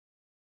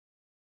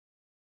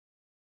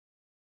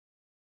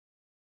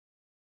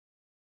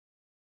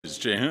praise,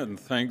 Jan.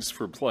 Thanks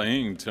for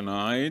playing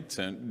tonight.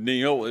 And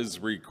Neil is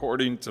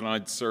recording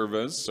tonight's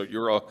service, so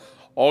you're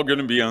all going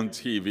to be on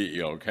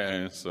TV,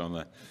 okay?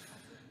 So,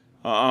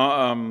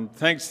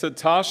 thanks to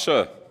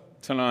Tasha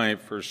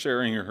tonight for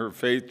sharing her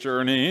faith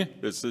journey.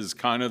 This is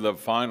kind of the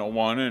final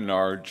one in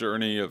our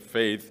journey of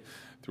faith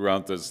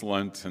throughout this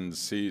Lenten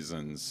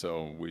season,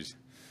 so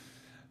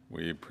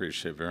we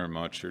appreciate very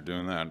much you're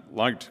doing that. I'd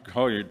like to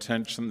call your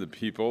attention to the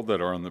people that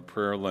are on the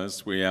prayer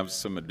list. We have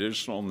some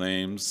additional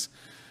names.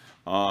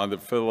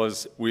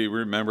 We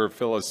remember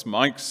Phyllis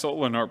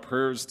Mikesel in our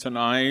prayers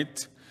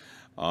tonight.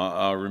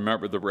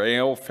 Remember the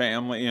Rail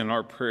family in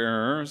our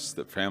prayers,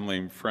 the family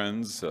and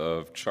friends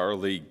of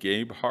Charlie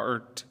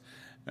Gabehart,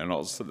 and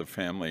also the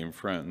family and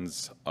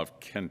friends of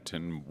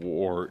Kenton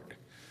Ward.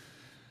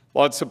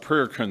 Lots of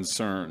prayer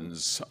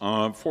concerns.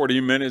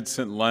 40 minutes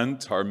in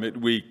Lent, our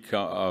midweek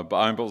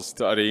Bible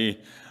study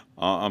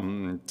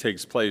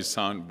takes place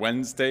on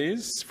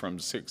Wednesdays from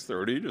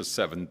 6:30 to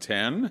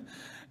 7:10.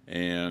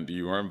 And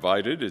you are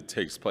invited. It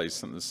takes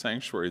place in the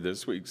sanctuary.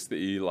 This week's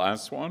the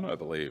last one, I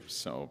believe.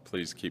 So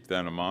please keep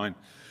that in mind.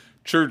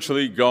 Church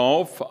League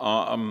Golf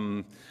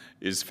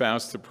is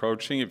fast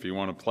approaching. If you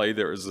want to play,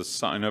 there is a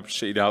sign-up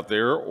sheet out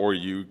there, or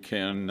you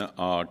can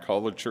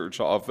call the church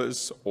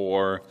office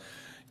or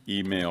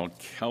email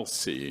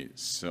Kelsey.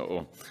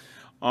 So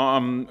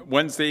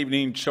Wednesday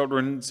evening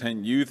children's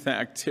and youth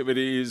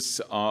activities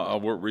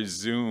will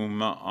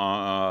resume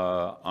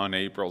on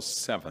April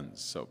 7th.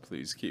 So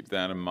please keep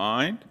that in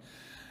mind.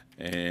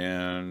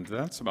 And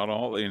that's about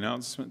all the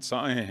announcements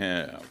I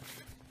have.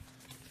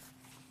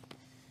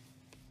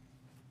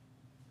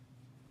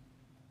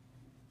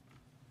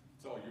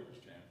 It's all yours,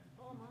 Jan.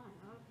 Oh, mine,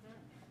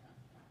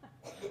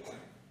 okay.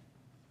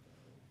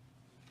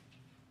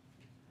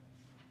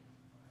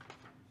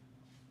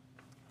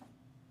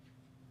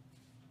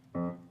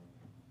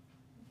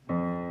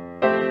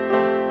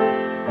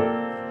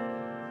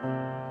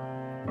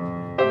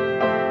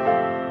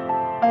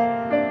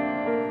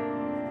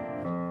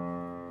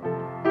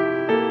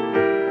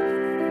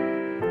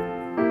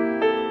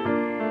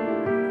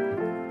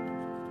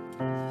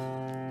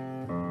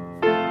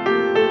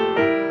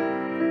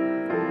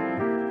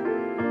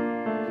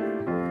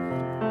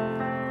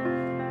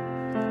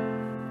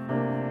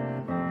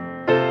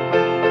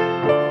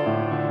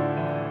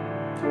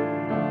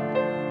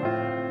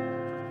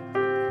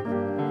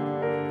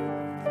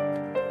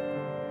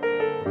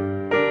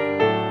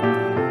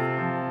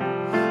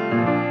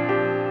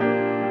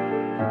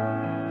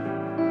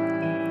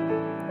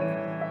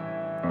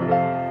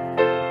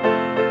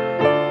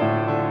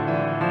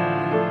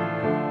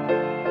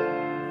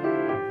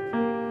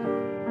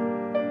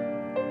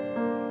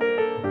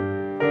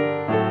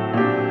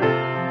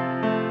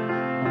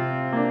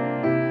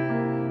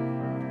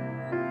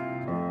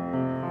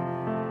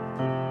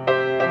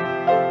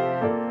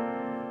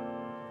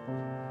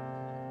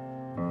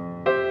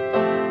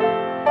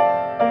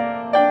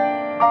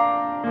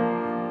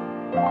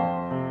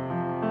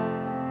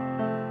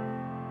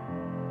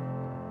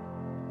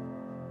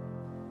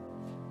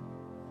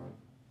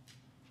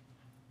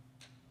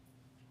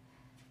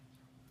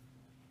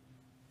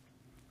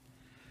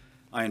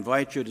 I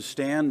invite you to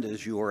stand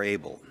as you are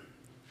able.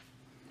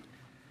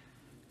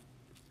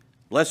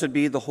 Blessed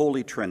be the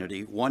Holy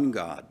Trinity, one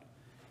God,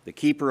 the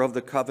keeper of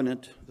the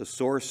covenant, the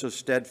source of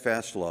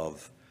steadfast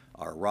love,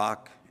 our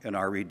rock and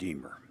our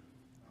Redeemer.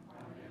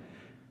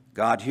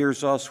 God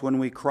hears us when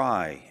we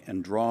cry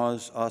and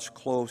draws us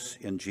close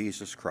in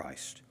Jesus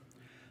Christ.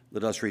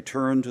 Let us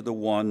return to the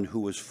one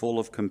who is full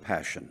of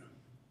compassion.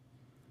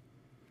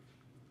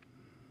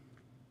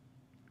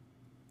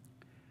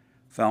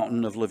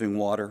 Fountain of living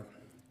water,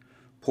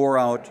 pour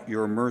out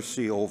your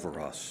mercy over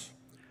us.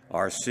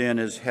 Our sin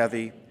is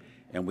heavy,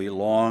 and we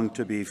long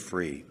to be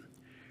free.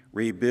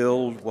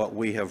 Rebuild what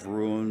we have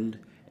ruined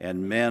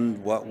and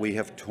mend what we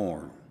have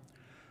torn.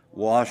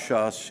 Wash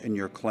us in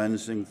your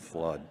cleansing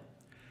flood.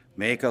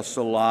 Make us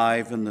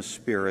alive in the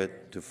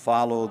Spirit to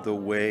follow the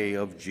way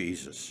of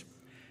Jesus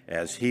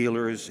as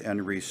healers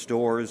and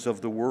restorers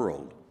of the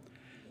world.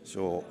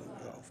 So,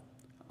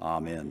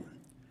 amen.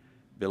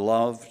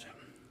 Beloved,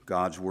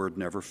 God's word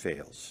never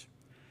fails.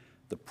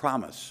 The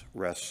promise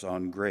rests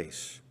on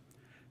grace.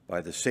 By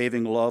the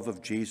saving love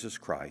of Jesus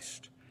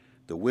Christ,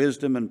 the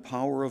wisdom and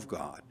power of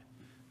God,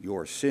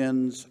 your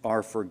sins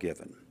are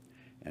forgiven,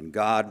 and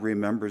God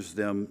remembers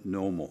them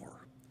no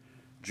more.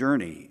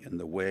 Journey in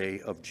the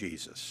way of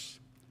Jesus.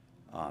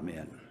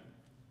 Amen.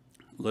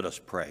 Let us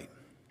pray.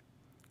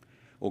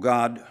 O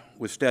God,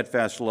 with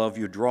steadfast love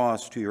you draw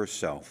us to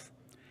yourself,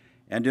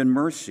 and in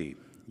mercy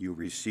you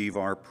receive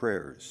our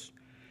prayers.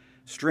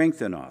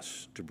 Strengthen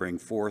us to bring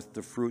forth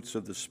the fruits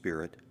of the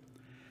Spirit,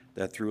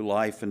 that through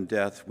life and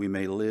death we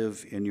may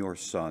live in your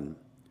Son,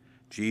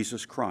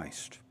 Jesus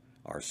Christ,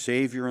 our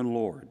Savior and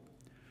Lord,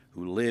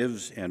 who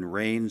lives and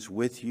reigns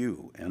with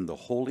you and the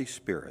Holy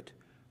Spirit,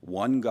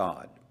 one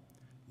God,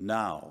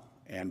 now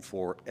and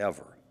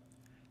forever.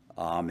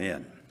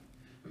 Amen.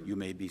 You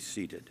may be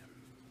seated.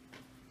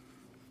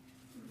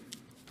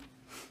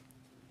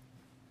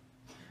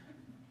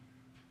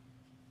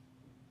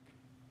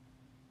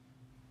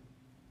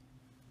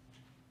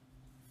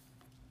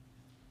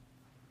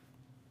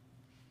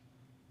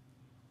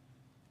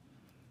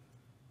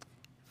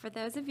 For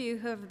those of you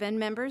who have been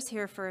members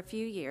here for a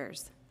few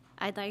years,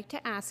 I'd like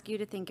to ask you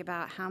to think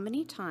about how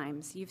many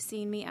times you've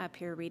seen me up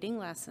here reading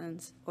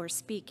lessons or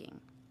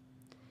speaking.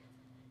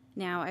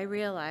 Now, I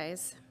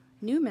realize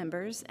new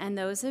members and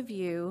those of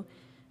you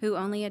who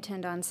only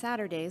attend on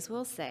Saturdays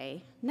will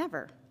say,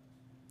 never.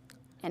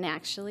 And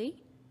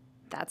actually,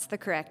 that's the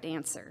correct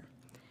answer.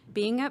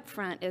 Being up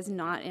front is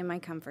not in my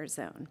comfort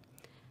zone.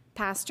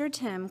 Pastor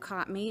Tim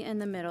caught me in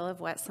the middle of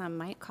what some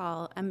might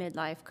call a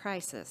midlife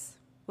crisis,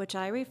 which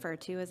I refer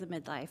to as a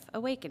midlife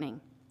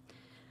awakening.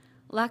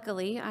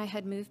 Luckily, I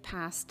had moved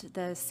past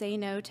the say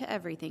no to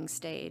everything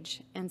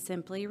stage and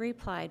simply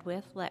replied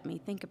with, let me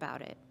think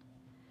about it,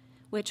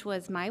 which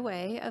was my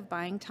way of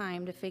buying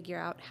time to figure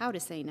out how to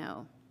say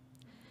no.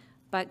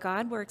 But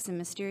God works in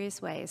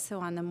mysterious ways, so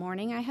on the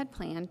morning I had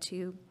planned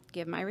to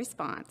give my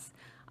response,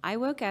 I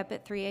woke up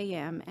at 3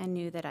 a.m. and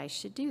knew that I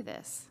should do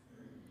this.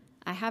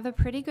 I have a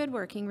pretty good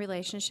working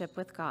relationship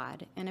with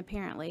God, and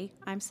apparently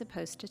I'm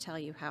supposed to tell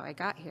you how I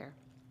got here.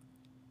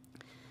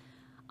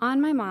 On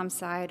my mom's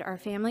side, our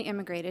family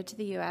immigrated to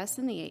the U.S.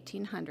 in the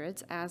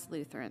 1800s as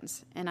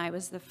Lutherans, and I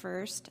was the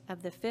first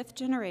of the 5th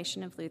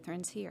generation of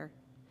Lutherans here.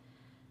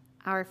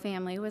 Our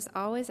family was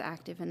always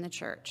active in the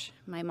church.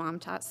 My mom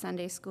taught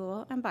Sunday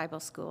school and Bible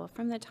school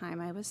from the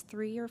time I was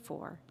 3 or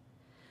 4.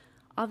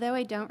 Although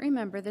I don't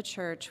remember the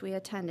church we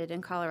attended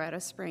in Colorado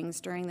Springs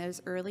during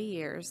those early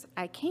years,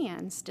 I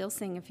can still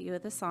sing a few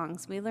of the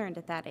songs we learned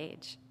at that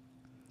age.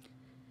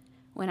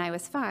 When I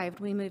was 5,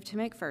 we moved to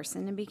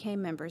McPherson and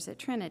became members at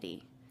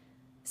Trinity,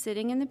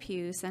 sitting in the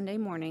pew Sunday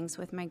mornings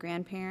with my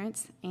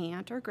grandparents,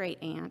 aunt or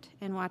great-aunt,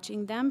 and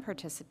watching them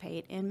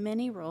participate in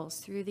many roles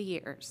through the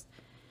years: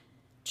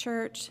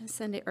 church,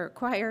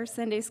 choir,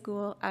 Sunday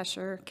school,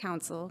 usher,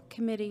 council,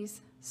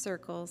 committees,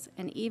 circles,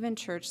 and even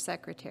church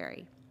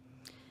secretary.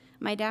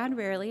 My dad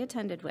rarely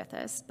attended with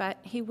us, but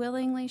he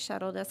willingly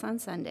shuttled us on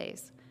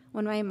Sundays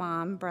when my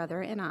mom,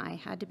 brother, and I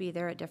had to be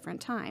there at different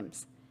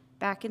times,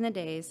 back in the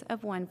days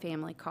of one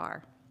family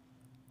car.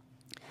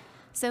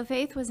 So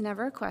faith was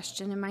never a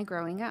question in my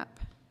growing up.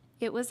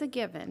 It was a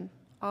given,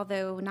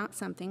 although not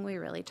something we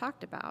really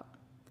talked about.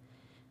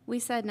 We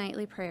said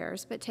nightly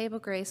prayers, but table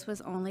grace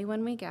was only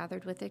when we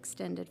gathered with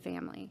extended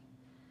family.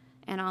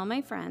 And all my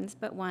friends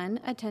but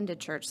one attended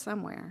church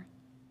somewhere.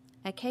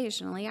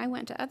 Occasionally, I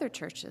went to other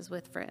churches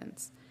with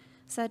friends,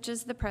 such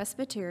as the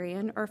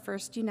Presbyterian or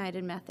First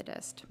United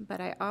Methodist,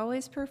 but I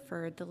always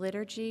preferred the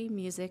liturgy,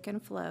 music,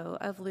 and flow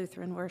of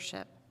Lutheran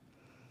worship.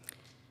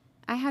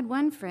 I had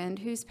one friend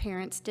whose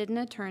parents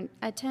didn't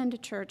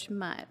attend church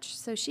much,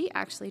 so she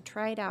actually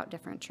tried out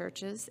different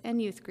churches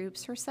and youth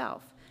groups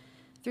herself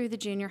through the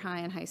junior high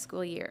and high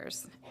school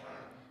years.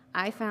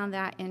 I found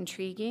that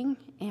intriguing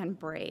and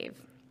brave.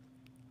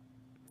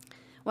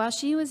 While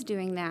she was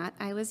doing that,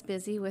 I was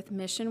busy with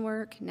mission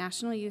work,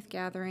 National Youth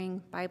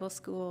Gathering, Bible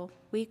school,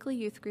 weekly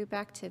youth group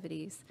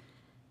activities,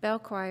 bell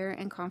choir,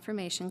 and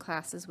confirmation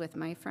classes with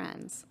my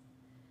friends.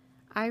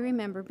 I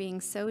remember being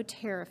so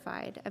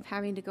terrified of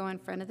having to go in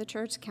front of the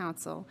church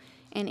council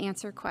and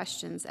answer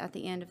questions at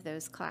the end of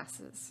those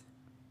classes.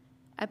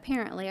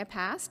 Apparently, I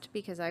passed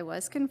because I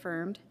was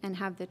confirmed and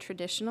have the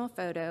traditional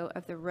photo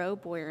of the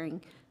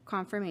robe-wearing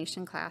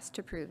confirmation class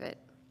to prove it.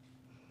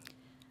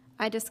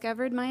 I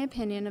discovered my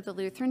opinion of the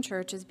Lutheran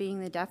Church as being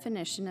the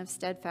definition of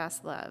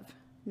steadfast love,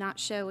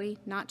 not showy,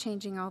 not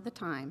changing all the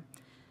time,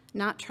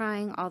 not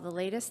trying all the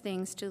latest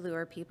things to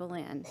lure people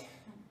in.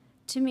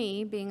 To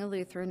me, being a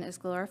Lutheran is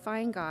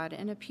glorifying God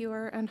in a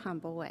pure and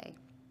humble way.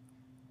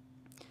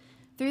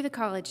 Through the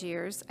college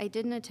years, I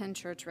didn't attend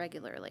church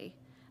regularly,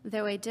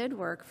 though I did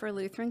work for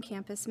Lutheran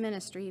Campus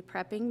Ministry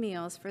prepping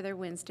meals for their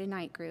Wednesday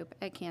night group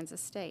at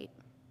Kansas State.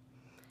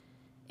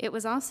 It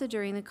was also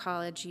during the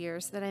college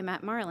years that I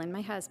met Marlon,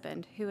 my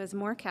husband, who was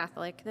more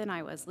Catholic than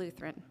I was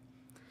Lutheran.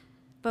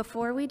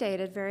 Before we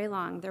dated very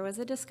long, there was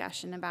a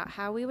discussion about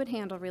how we would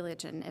handle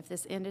religion if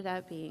this ended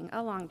up being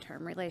a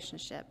long-term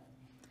relationship.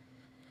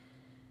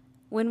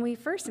 When we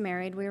first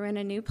married, we were in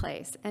a new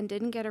place and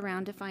didn't get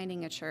around to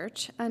finding a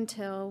church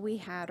until we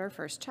had our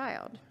first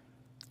child.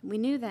 We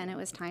knew then it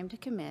was time to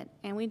commit,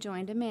 and we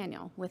joined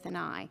Emanuel, with an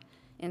I,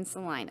 in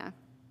Salina.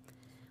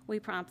 We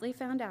promptly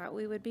found out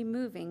we would be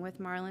moving with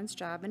Marlon's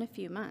job in a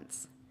few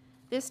months.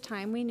 This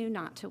time we knew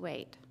not to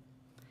wait.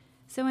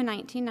 So in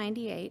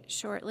 1998,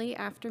 shortly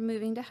after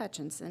moving to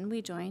Hutchinson,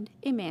 we joined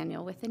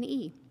Emanuel with an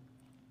E.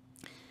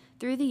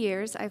 Through the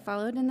years, I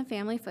followed in the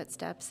family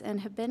footsteps and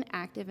have been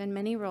active in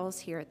many roles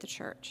here at the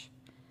church.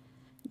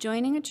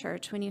 Joining a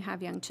church when you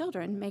have young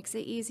children makes it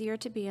easier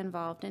to be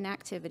involved in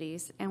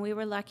activities, and we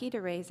were lucky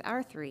to raise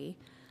our 3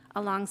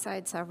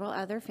 alongside several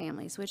other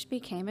families, which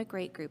became a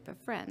great group of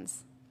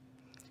friends.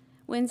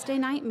 Wednesday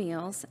night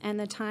meals and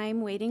the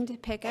time waiting to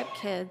pick up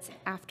kids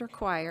after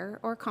choir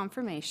or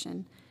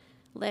confirmation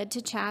led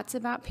to chats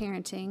about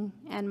parenting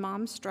and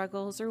mom's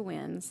struggles or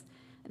wins.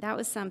 That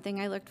was something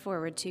I looked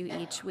forward to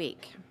each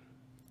week.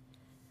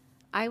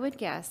 I would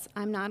guess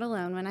I'm not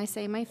alone when I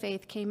say my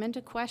faith came into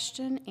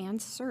question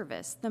and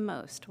service the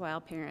most while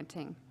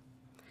parenting.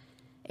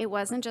 It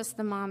wasn't just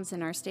the moms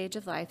in our stage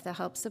of life that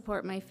helped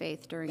support my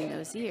faith during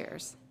those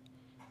years.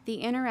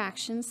 The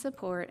interaction,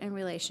 support, and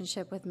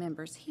relationship with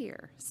members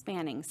here,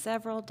 spanning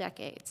several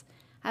decades,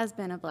 has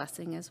been a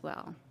blessing as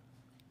well.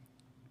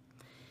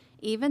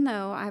 Even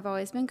though I've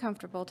always been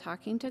comfortable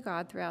talking to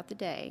God throughout the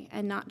day,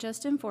 and not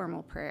just in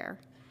formal prayer,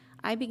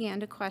 I began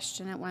to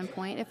question at one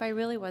point if I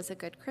really was a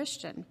good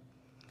Christian.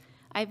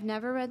 I've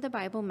never read the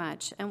Bible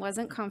much and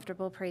wasn't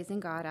comfortable praising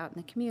God out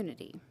in the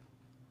community.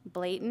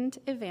 Blatant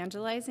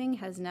evangelizing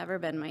has never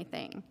been my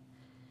thing.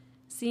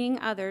 Seeing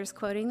others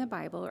quoting the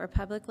Bible or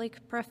publicly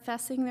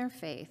professing their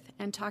faith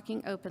and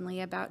talking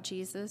openly about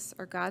Jesus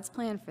or God's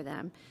plan for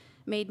them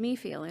made me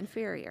feel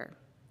inferior.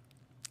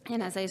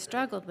 And as I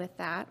struggled with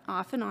that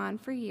off and on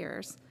for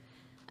years,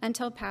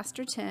 until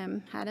Pastor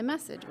Tim had a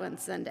message one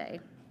Sunday,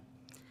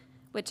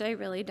 which I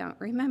really don't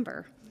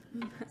remember.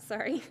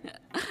 Sorry.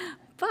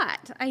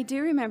 But I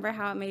do remember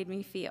how it made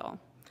me feel.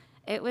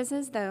 It was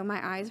as though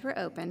my eyes were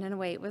opened and a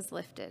weight was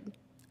lifted.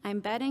 I'm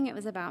betting it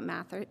was about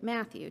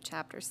Matthew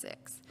chapter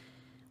 6,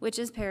 which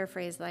is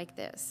paraphrased like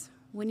this: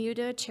 "When you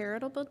do a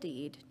charitable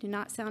deed, do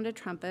not sound a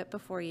trumpet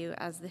before you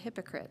as the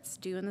hypocrites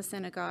do in the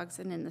synagogues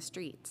and in the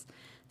streets,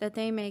 that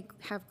they may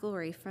have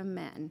glory from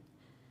men.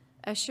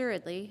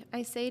 Assuredly,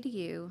 I say to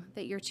you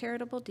that your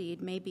charitable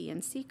deed may be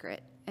in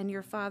secret, and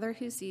your Father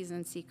who sees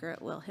in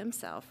secret will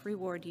himself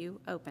reward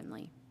you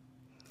openly."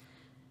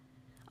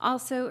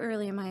 Also,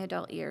 early in my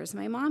adult years,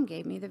 my mom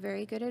gave me the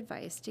very good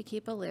advice to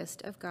keep a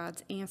list of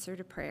God's answer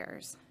to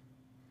prayers.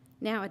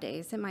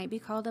 Nowadays, it might be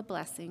called a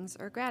blessings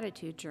or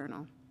gratitude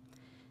journal.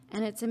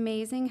 And it's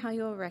amazing how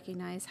you'll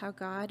recognize how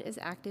God is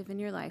active in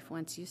your life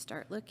once you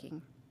start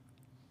looking.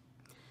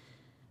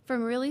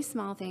 From really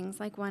small things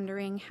like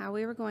wondering how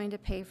we were going to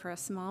pay for a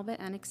small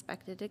but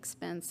unexpected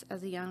expense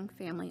as a young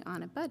family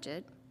on a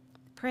budget,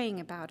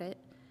 praying about it,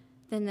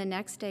 then the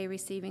next day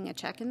receiving a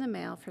check in the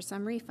mail for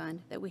some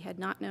refund that we had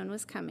not known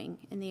was coming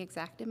in the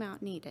exact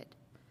amount needed,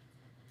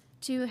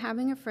 to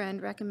having a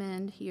friend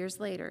recommend years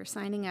later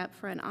signing up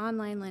for an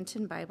online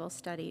Lenten Bible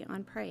study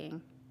on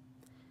praying.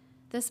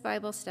 This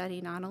Bible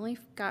study not only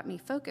got me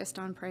focused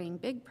on praying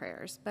big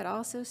prayers, but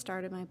also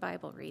started my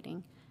Bible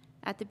reading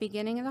at the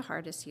beginning of the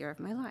hardest year of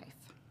my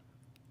life.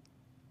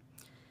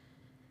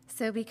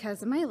 So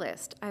because of my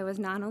list, I was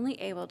not only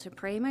able to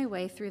pray my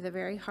way through the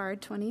very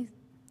hard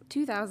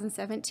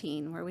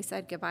 2017, where we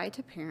said goodbye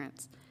to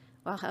parents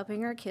while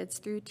helping our kids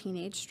through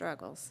teenage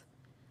struggles,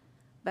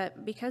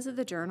 but because of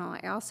the journal,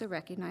 I also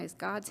recognized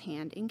God's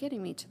hand in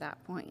getting me to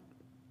that point.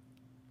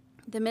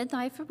 The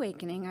midlife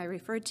awakening I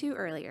referred to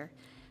earlier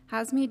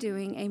has me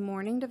doing a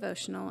morning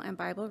devotional and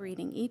Bible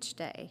reading each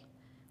day,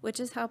 which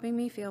is helping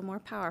me feel more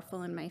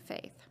powerful in my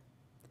faith.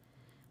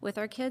 With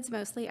our kids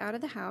mostly out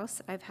of the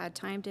house, I've had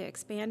time to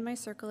expand my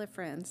circle of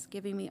friends,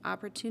 giving me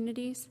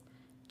opportunities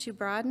to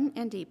broaden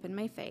and deepen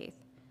my faith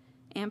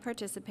and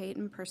participate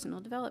in personal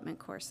development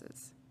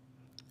courses.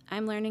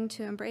 I'm learning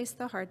to embrace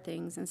the hard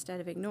things instead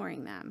of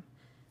ignoring them,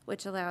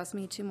 which allows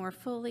me to more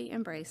fully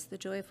embrace the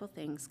joyful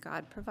things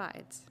God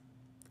provides.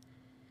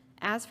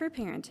 As for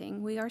parenting,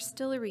 we are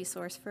still a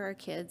resource for our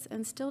kids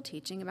and still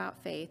teaching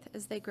about faith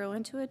as they grow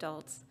into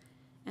adults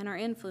and are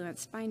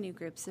influenced by new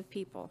groups of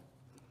people.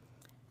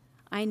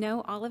 I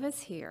know all of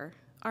us here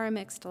are a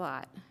mixed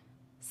lot.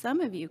 Some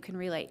of you can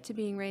relate to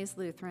being raised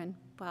Lutheran,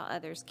 while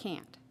others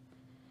can't.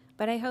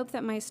 But I hope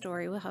that my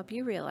story will help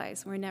you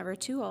realize we're never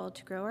too old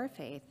to grow our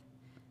faith,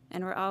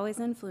 and we're always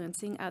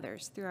influencing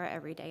others through our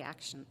everyday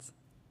actions.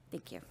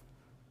 Thank you.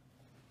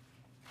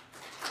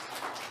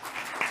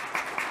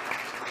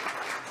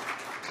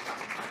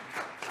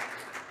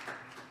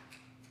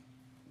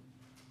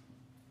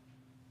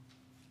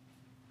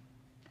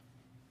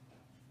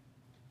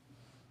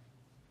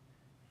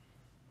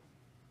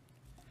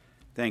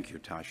 Thank you,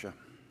 Tasha.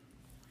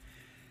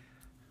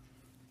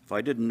 If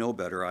I didn't know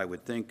better, I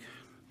would think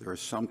there is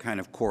some kind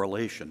of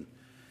correlation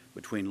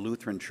between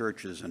Lutheran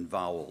churches and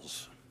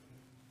vowels.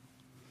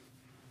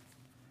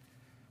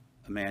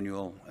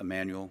 Emanuel.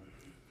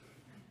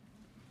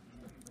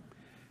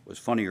 It was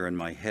funnier in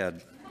my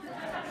head.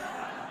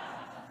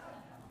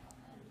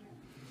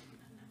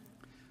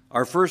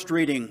 Our first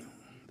reading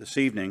this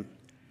evening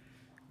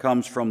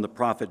comes from the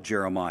prophet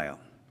Jeremiah.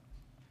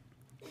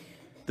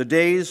 "The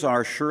days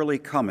are surely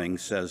coming,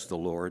 says the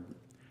Lord,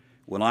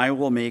 when I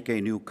will make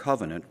a new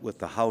covenant with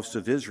the house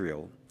of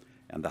Israel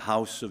and the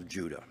house of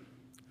Judah.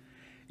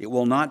 It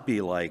will not be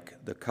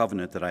like the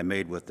covenant that I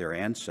made with their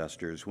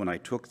ancestors when I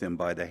took them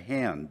by the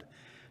hand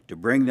to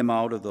bring them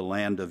out of the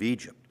land of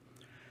Egypt,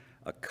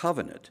 a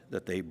covenant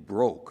that they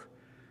broke,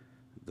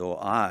 though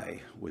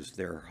I was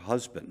their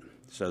husband,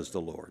 says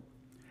the Lord.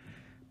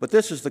 But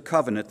this is the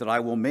covenant that I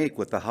will make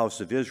with the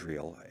house of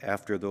Israel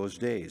after those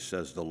days,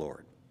 says the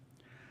Lord.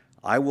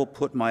 I will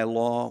put my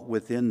law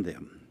within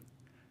them.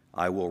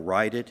 I will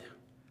write it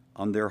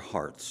on their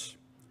hearts,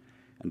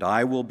 and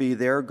I will be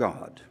their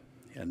God,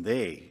 and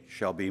they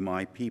shall be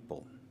my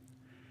people.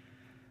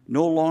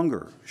 No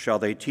longer shall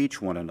they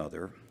teach one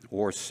another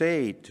or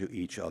say to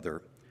each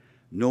other,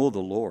 'Know the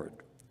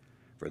Lord,'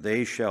 for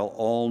they shall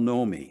all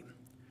know me,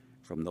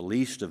 from the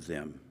least of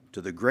them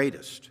to the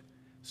greatest,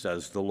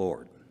 says the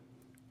Lord.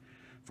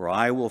 For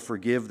I will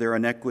forgive their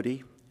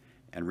iniquity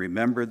and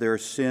remember their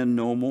sin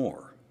no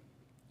more.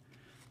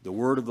 The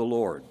word of the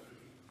Lord.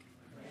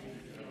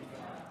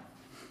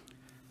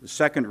 The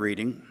second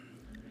reading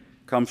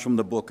comes from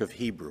the book of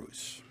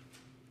Hebrews.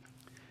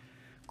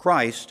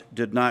 Christ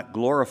did not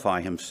glorify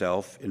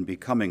himself in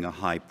becoming a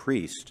high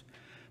priest,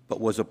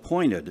 but was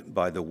appointed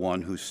by the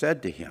one who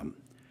said to him,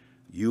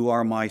 "You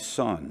are my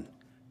son,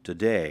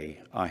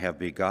 today I have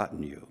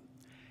begotten you."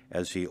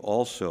 As he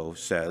also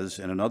says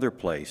in another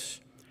place,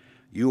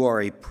 "You are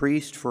a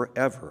priest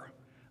forever,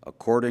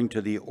 according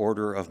to the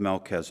order of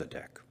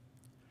Melchizedek."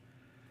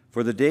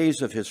 For the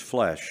days of his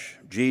flesh,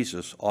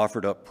 Jesus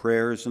offered up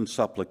prayers and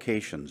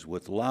supplications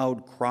with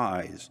loud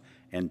cries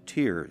and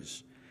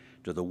tears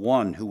to the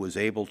one who was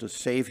able to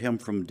save him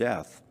from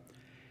death,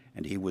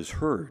 and he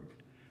was heard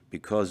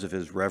because of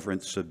his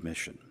reverent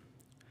submission.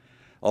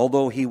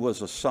 Although he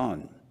was a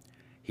son,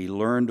 he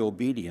learned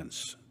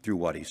obedience through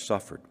what he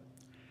suffered.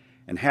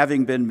 And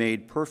having been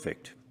made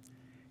perfect,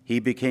 he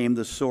became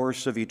the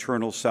source of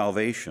eternal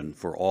salvation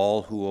for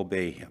all who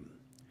obey him,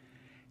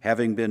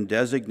 having been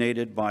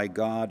designated by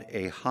God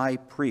a high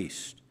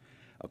priest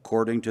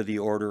according to the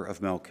order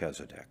of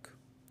Melchizedek.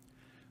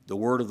 The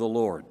word of the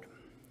Lord.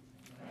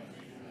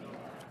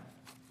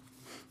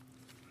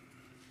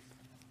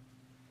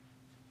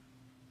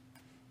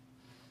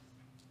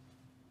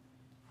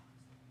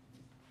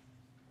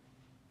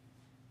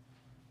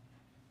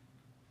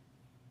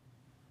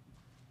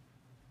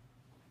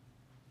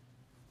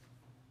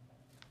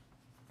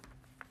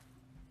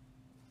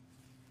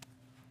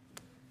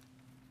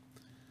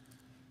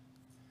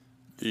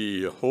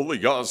 The Holy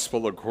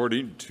Gospel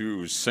according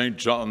to St.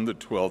 John, the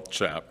 12th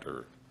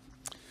chapter.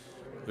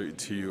 Glory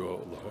to you,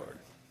 O Lord.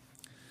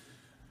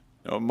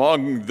 Now,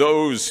 among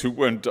those who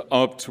went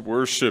up to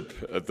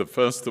worship at the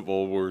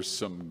festival were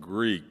some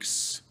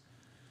Greeks.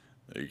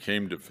 They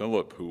came to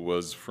Philip, who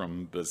was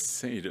from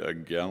Bethsaida,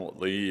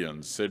 Galilee,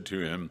 and said to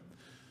him,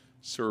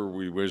 "Sir,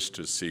 we wish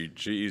to see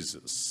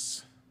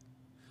Jesus."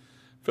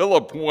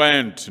 Philip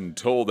went and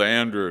told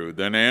Andrew.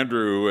 Then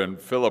Andrew and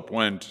Philip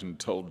went and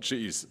told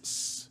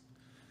Jesus.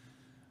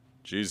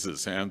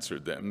 Jesus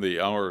answered them, "The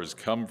hour has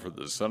come for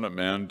the Son of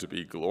Man to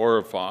be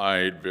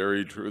glorified.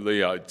 Very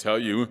truly, I tell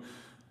you,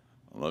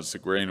 unless a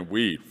grain of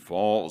wheat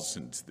falls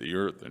into the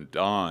earth and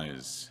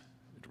dies,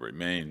 it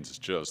remains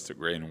just a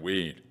grain of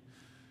wheat.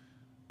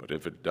 But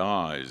if it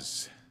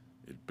dies,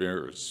 it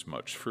bears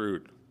much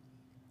fruit.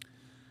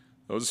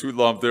 Those who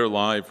love their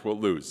life will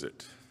lose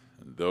it,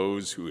 and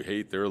those who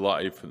hate their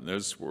life in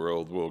this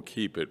world will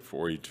keep it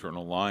for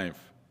eternal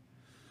life.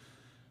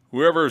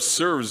 Whoever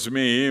serves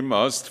me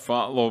must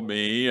follow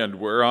me, and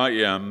where I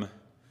am,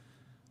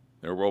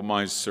 there will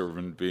my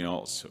servant be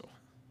also.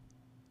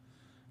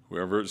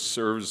 Whoever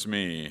serves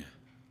me,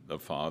 the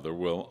Father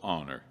will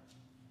honor.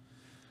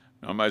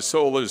 Now my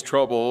soul is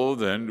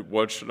troubled, and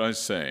what should I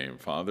say?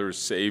 Father,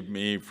 save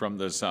me from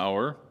this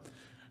hour.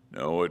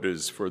 No, it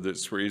is for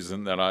this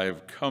reason that I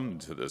have come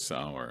to this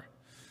hour.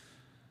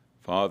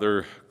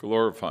 Father,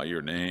 glorify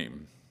your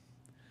name."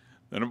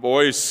 Then a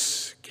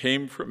voice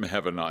came from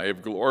heaven, "I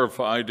have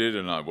glorified it,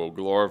 and I will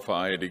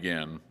glorify it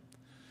again."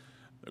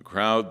 The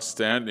crowd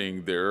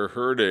standing there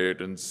heard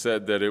it and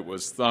said that it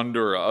was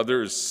thunder.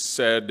 Others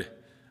said,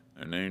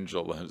 "An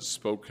angel has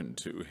spoken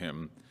to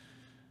him."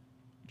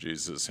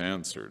 Jesus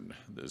answered,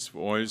 "This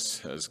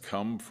voice has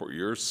come for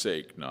your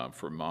sake, not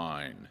for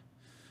mine.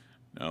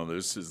 Now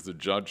this is the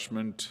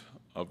judgment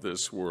of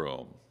this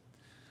world.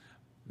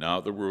 Now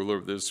the ruler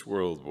of this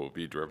world will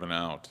be driven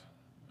out.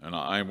 And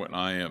I, when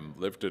I am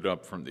lifted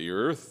up from the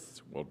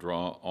earth, will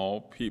draw all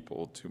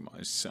people to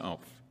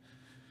myself."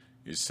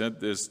 He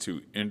said this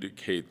to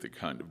indicate the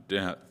kind of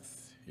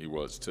death he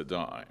was to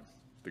die.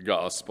 The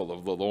Gospel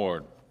of the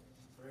Lord.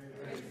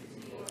 Praise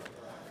to you, Lord.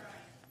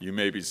 You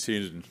may be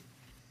seated.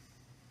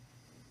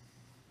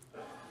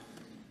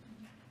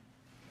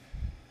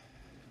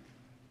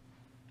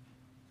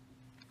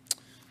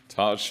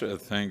 Tasha,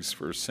 thanks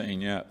for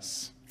saying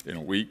yes in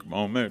a weak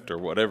moment or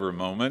whatever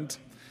moment.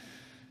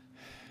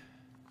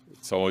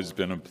 It's always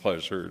been a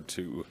pleasure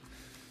to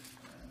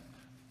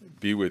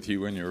be with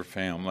you and your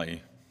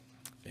family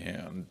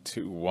and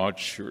to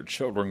watch your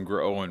children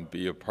grow and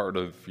be a part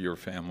of your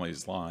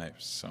family's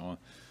lives. So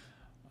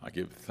I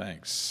give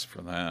thanks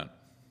for that.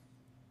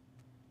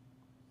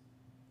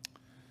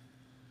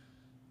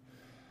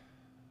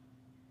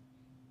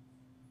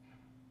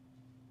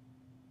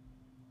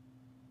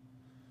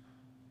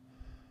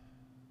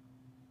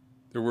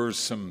 There were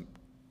some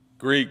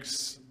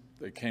Greeks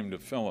that came to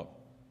Philip.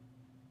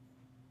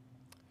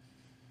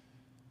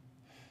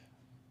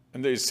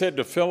 And they said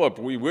to Philip,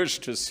 "We wish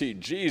to see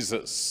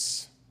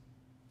Jesus."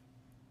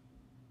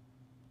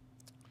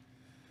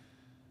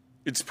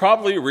 It's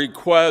probably a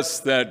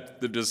request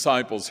that the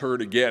disciples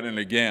heard again and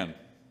again.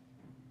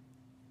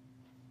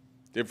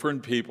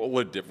 Different people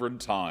at different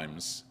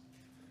times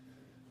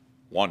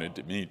wanted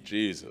to meet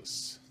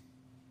Jesus.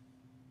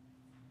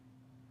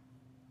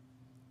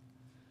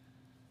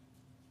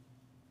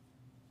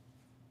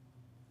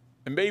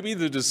 And maybe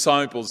the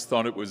disciples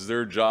thought it was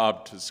their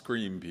job to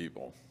screen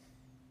people,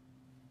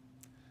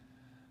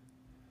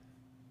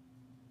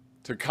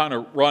 to kind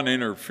of run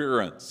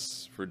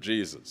interference for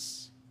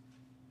Jesus.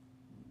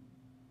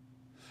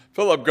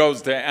 Philip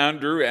goes to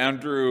Andrew,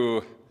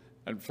 Andrew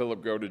and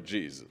Philip go to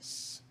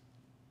Jesus.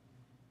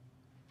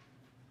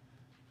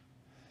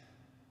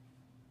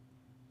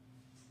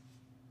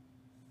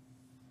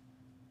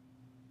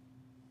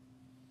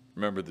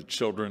 Remember the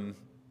children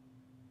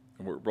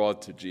who were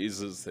brought to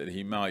Jesus that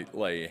he might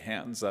lay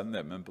hands on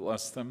them and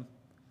bless them?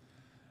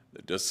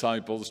 The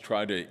disciples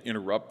try to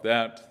interrupt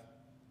that.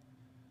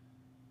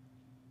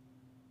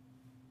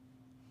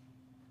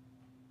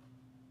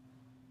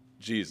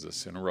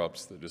 Jesus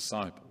interrupts the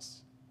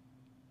disciples.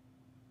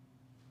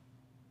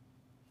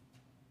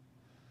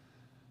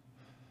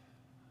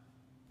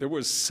 There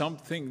was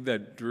something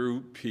that drew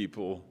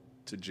people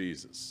to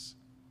Jesus.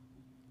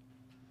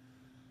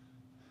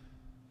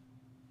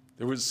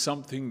 There was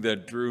something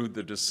that drew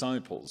the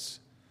disciples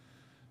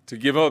to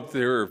give up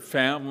their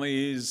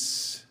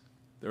families,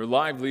 their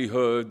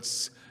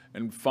livelihoods,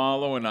 and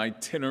follow an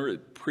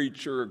itinerant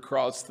preacher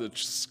across the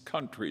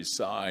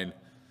countryside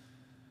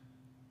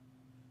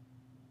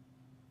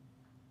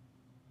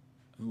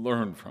and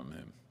learn from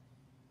him.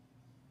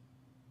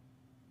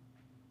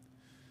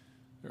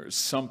 There is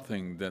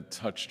something that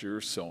touched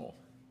your soul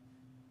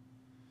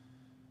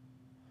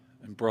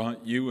and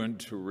brought you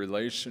into a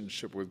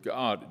relationship with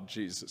God in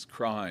Jesus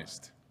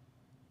Christ.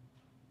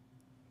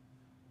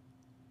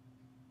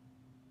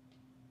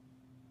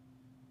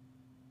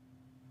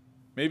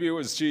 Maybe it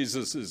was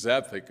Jesus'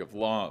 ethic of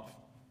love.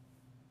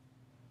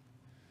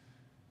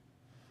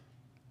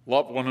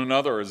 Love one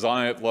another as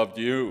I have loved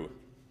you.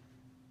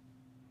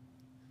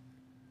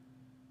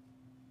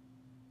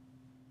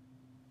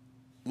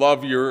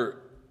 Love your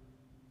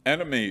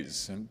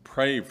enemies and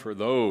pray for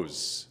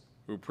those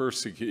who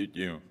persecute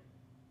you.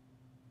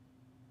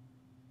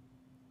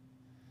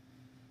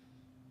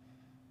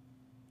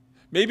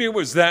 Maybe it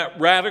was that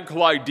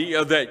radical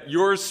idea that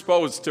you're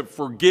supposed to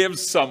forgive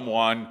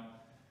someone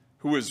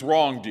who has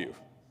wronged you.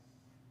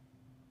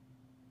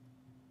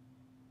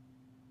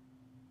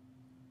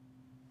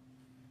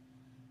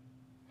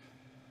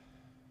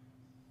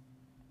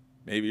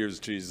 Maybe it was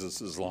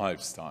Jesus'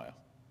 lifestyle.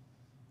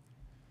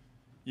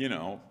 You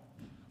know,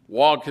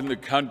 walk in the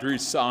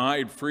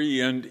countryside,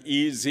 free and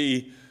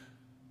easy,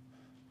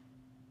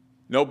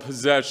 no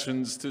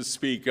possessions to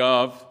speak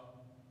of,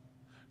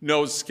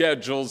 no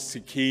schedules to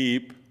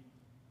keep,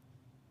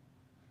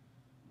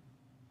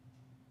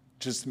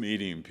 just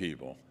meeting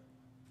people,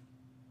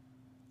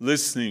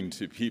 listening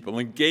to people,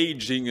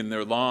 engaging in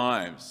their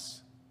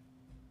lives.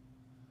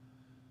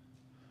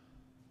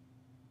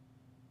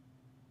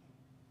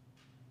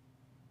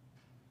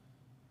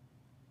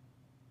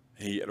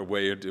 He had a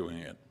way of doing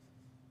it.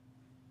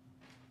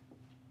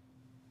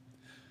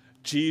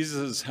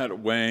 Jesus had a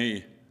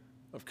way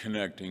of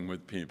connecting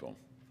with people.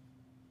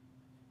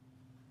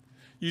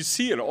 You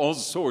see it all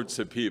sorts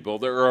of people.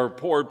 There are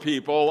poor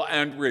people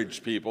and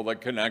rich people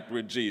that connect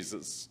with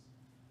Jesus.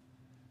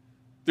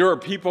 There are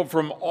people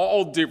from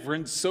all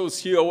different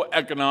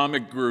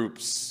socioeconomic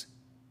groups.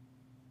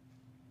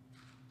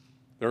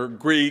 There are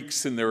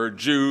Greeks and there are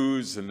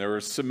Jews and there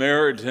are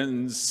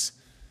Samaritans.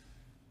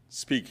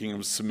 Speaking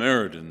of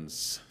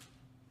Samaritans,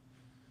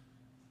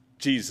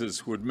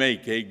 Jesus would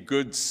make a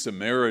good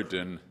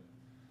Samaritan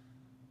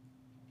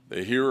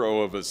the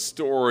hero of a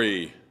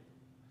story,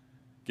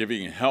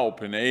 giving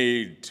help and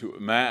aid to a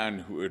man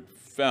who had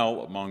fell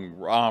among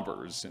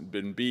robbers and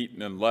been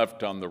beaten and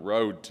left on the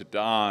road to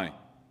die.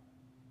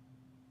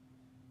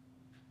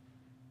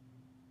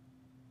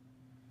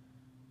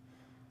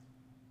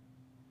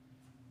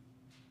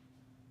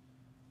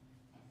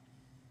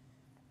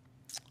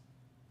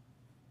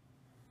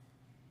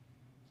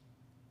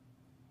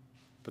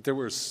 But there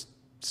were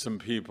some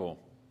people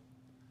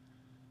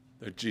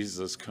that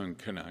Jesus couldn't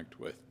connect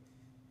with.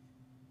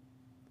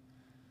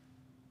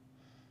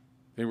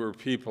 They were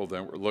people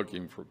that were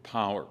looking for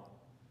power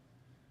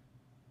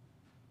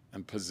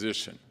and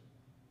position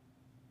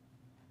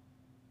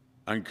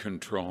and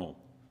control.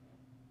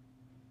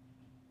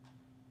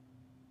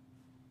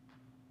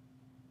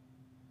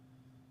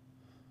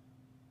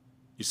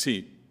 You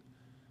see,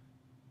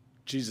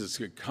 Jesus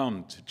had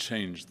come to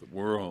change the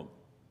world.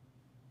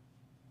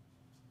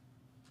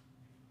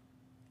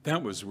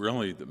 That was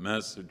really the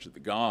message of the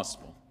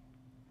gospel.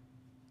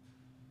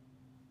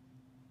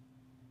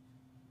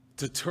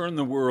 To turn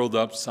the world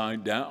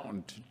upside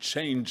down, to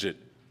change it.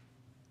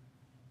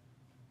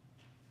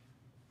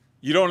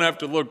 You don't have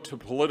to look to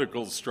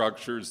political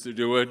structures to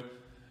do it.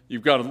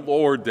 You've got a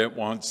Lord that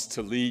wants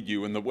to lead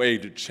you in the way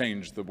to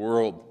change the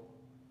world.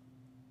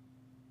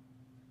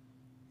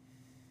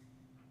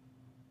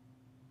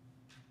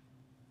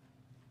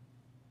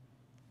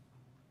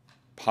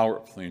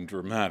 Powerfully and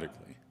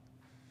dramatically,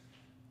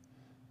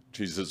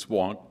 Jesus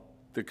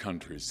walked the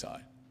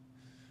countryside,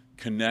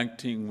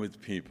 connecting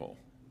with people,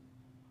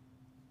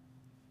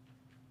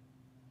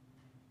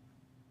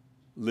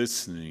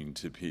 listening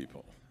to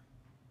people.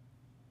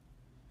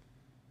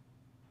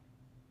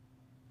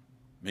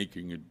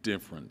 making a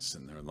difference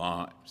in their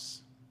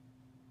lives.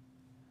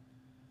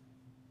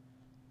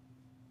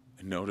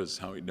 And notice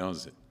how he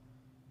does it.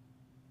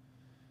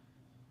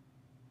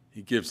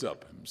 He gives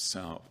up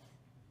himself.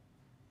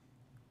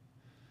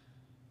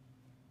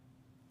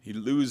 He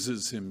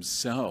loses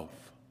himself.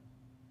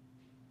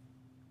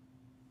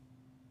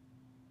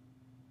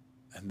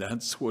 And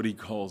that's what he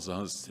calls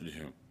us to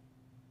do.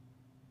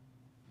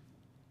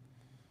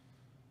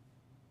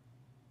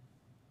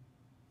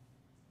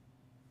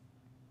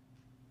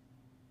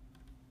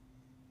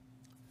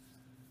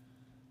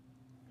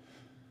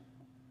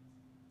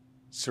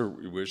 Sir,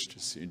 we wish to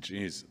see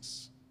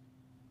Jesus.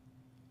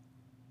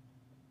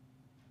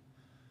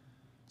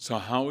 So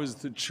how is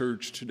the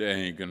church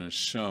today going to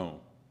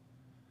show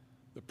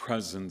the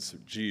presence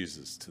of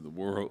Jesus to the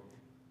world?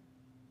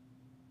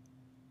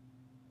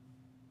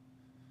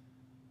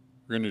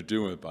 We're going to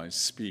do it by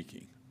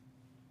speaking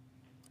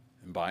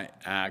and by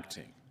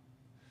acting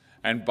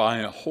and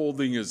by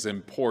holding as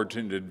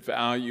important and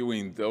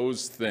valuing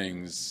those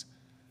things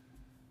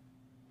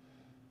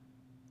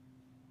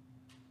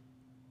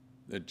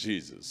that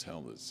Jesus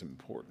held as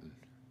important.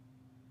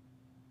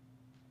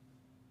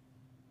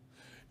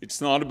 It's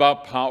not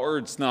about power,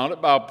 it's not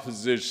about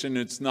position,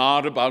 it's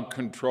not about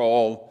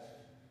control.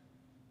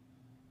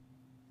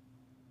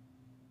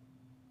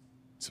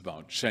 It's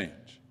about change.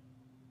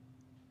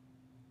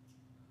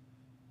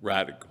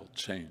 Radical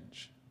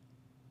change.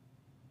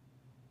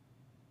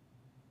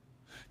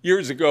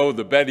 Years ago,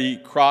 the Betty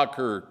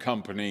Crocker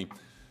Company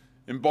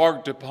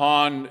embarked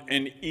upon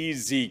an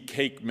easy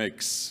cake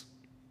mix.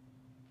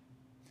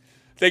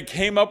 They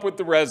came up with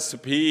the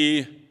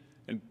recipe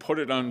and put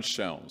it on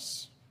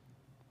shelves.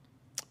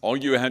 All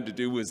you had to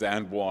do was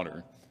add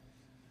water.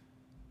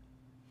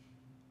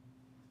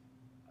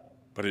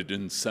 But it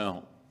didn't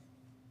sell.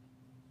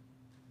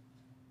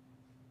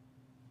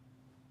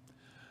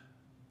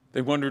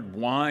 They wondered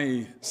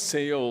why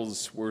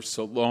sales were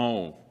so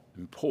low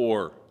and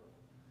poor.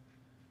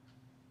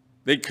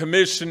 They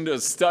commissioned a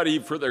study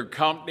for their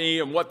company,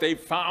 and what they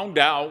found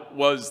out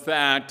was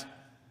that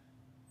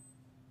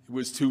it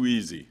was too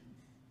easy.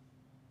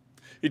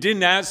 It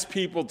didn't ask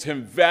people to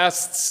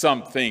invest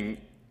something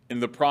in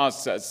the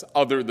process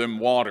other than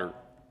water.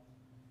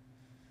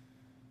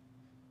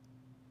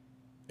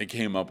 They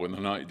came up with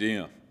an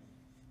idea.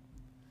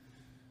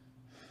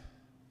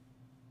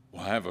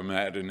 We'll have them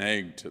add an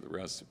egg to the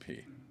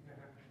recipe.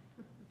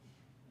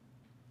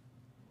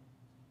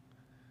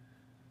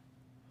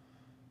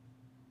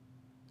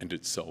 And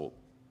it sold.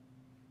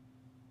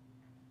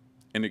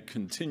 And it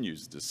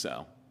continues to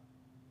sell.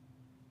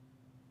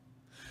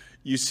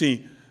 You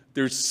see,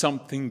 there's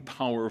something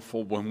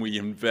powerful when we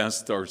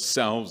invest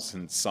ourselves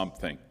in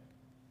something.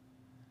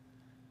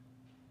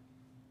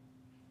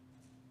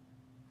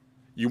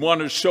 You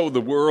want to show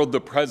the world the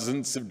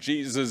presence of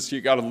Jesus,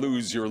 you got to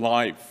lose your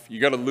life.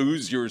 You got to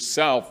lose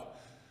yourself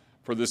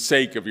for the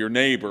sake of your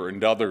neighbor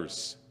and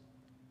others.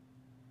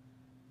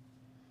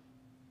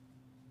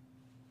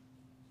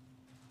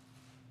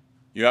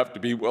 You have to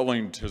be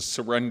willing to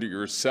surrender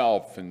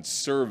yourself in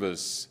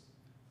service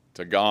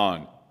to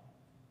God.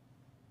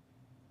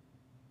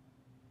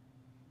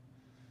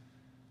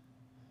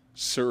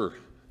 Sir,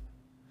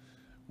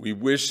 we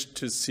wish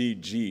to see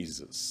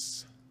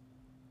Jesus.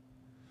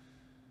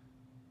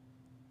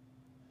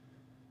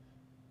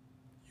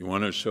 You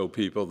want to show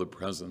people the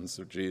presence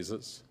of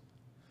Jesus?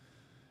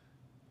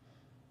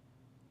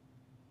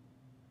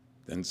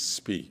 Then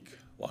speak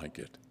like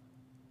it.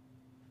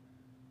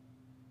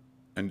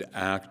 And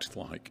act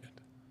like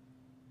it.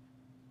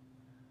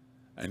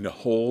 And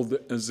hold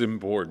as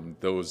important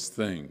those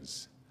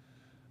things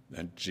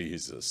that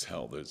Jesus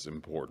held as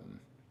important.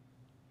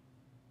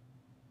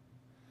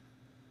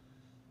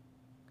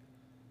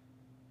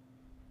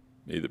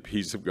 May the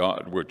peace of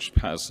God, which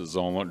passes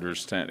all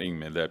understanding,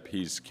 may that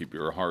peace keep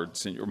your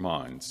hearts and your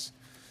minds.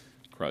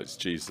 Christ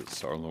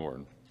Jesus our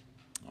Lord.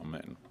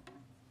 Amen.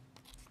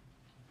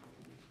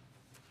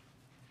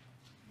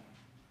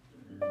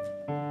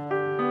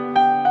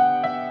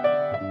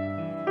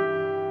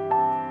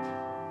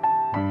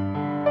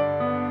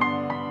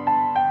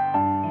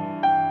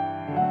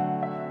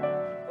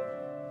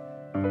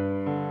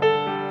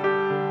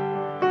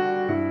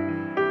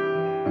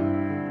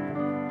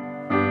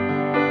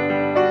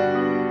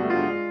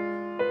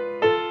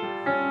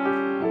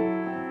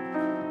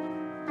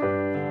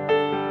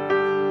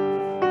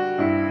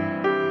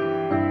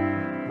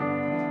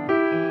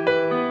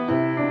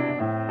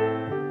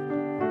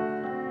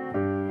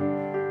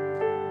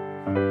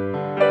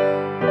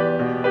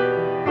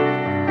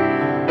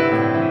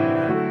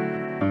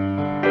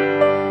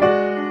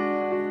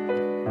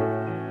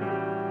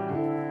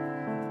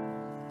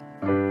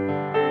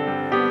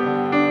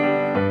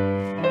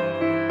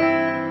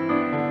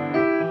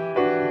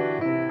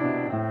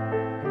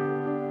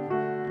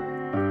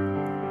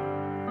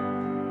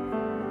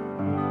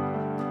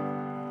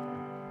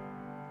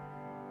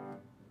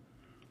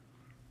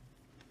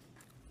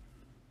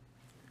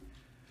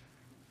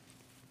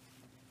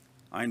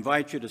 I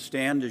invite you to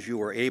stand as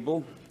you are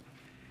able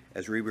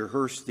as we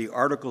rehearse the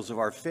articles of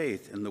our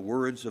faith in the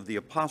words of the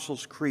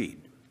Apostles'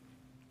 Creed.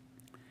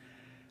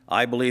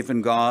 I believe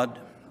in God,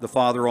 the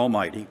Father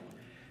Almighty,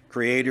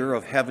 creator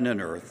of heaven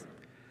and earth.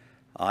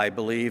 I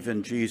believe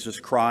in Jesus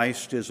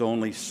Christ, his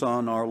only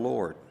Son, our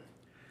Lord.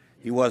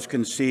 He was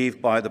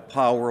conceived by the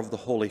power of the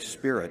Holy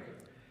Spirit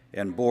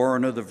and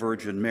born of the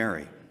Virgin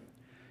Mary.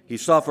 He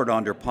suffered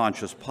under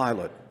Pontius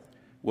Pilate,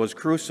 was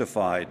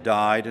crucified,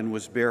 died, and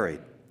was buried.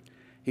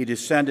 He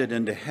descended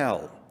into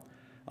hell.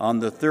 On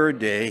the third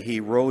day he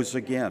rose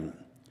again.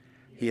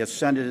 He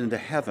ascended into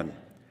heaven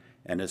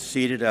and is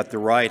seated at the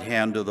right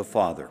hand of the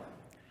Father.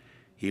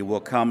 He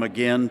will come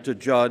again to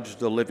judge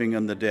the living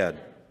and the dead.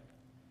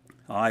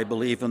 I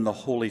believe in the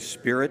Holy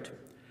Spirit,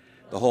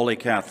 the Holy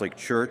Catholic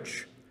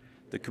Church,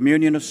 the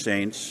communion of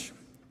saints,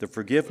 the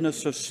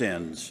forgiveness of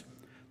sins,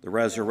 the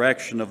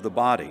resurrection of the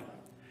body,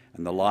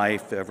 and the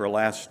life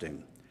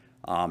everlasting.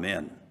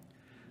 Amen.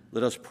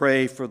 Let us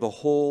pray for the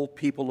whole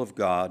people of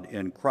God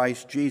in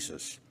Christ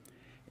Jesus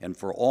and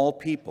for all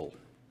people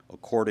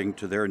according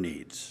to their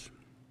needs.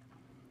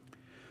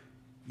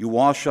 You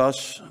wash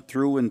us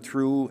through and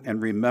through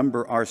and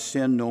remember our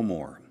sin no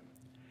more.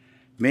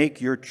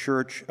 Make your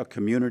church a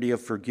community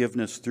of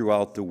forgiveness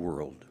throughout the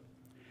world.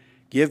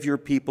 Give your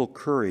people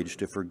courage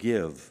to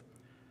forgive.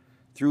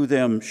 Through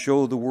them,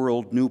 show the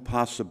world new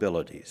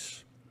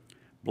possibilities.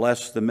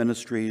 Bless the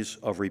ministries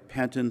of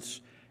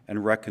repentance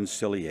and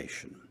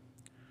reconciliation.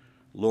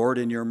 Lord,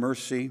 in your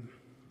mercy,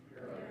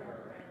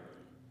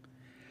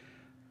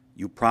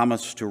 you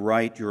promise to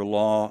write your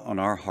law on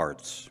our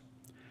hearts.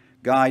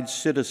 Guide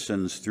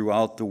citizens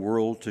throughout the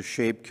world to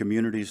shape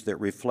communities that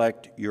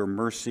reflect your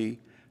mercy,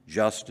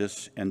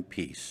 justice, and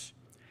peace,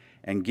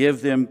 and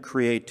give them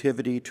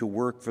creativity to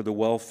work for the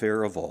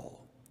welfare of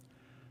all.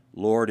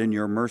 Lord, in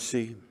your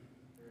mercy,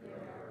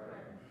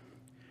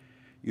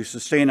 you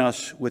sustain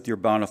us with your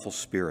bountiful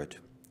Spirit.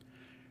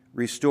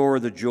 Restore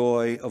the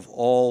joy of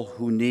all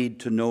who need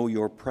to know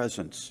your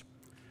presence,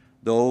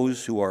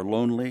 those who are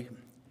lonely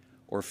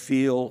or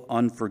feel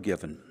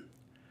unforgiven,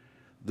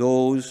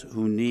 those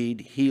who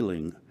need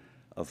healing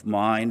of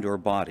mind or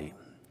body,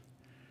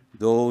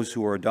 those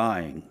who are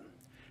dying,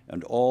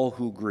 and all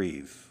who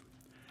grieve.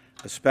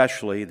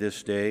 Especially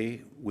this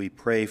day, we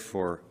pray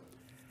for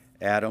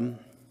Adam,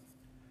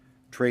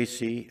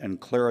 Tracy and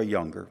Clara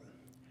Younger,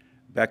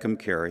 Beckham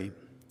Carey,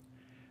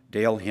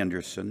 Dale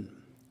Henderson,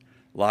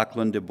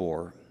 Lachlan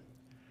DeBoer,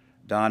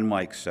 Don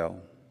Mikesell,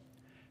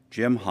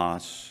 Jim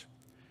Haas,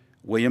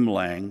 William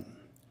Lang,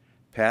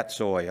 Pat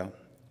Soya,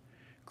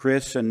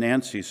 Chris and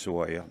Nancy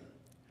Soya,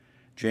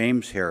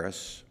 James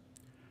Harris,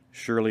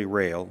 Shirley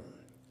Rail,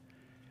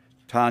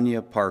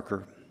 Tanya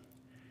Parker,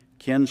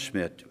 Ken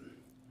Schmidt,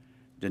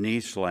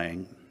 Denise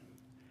Lang,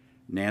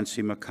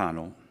 Nancy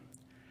McConnell,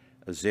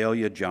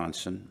 Azalea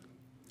Johnson,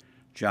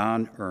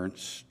 John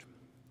Ernst,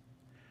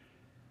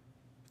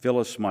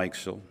 Phyllis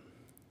Mikesell,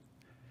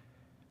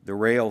 the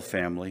Rail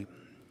family,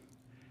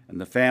 and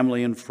the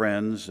family and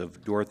friends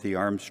of Dorothy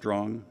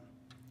Armstrong,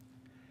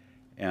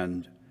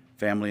 and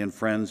family and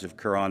friends of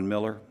Caron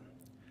Miller,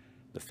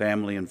 the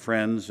family and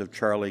friends of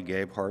Charlie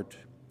Gabehart,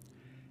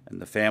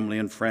 and the family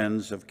and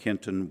friends of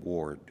Kenton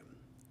Ward.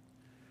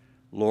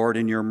 Lord,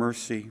 in your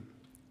mercy,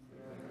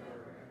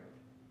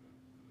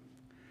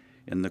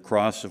 in the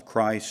cross of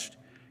Christ,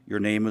 your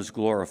name is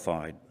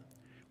glorified.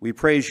 We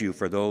praise you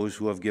for those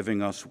who have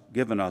given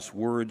us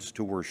words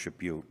to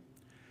worship you.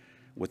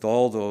 With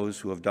all those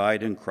who have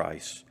died in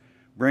Christ,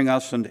 bring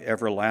us into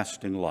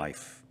everlasting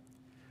life.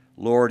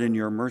 Lord, in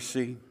your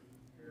mercy,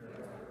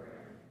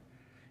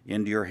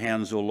 into your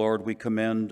hands, O Lord, we commend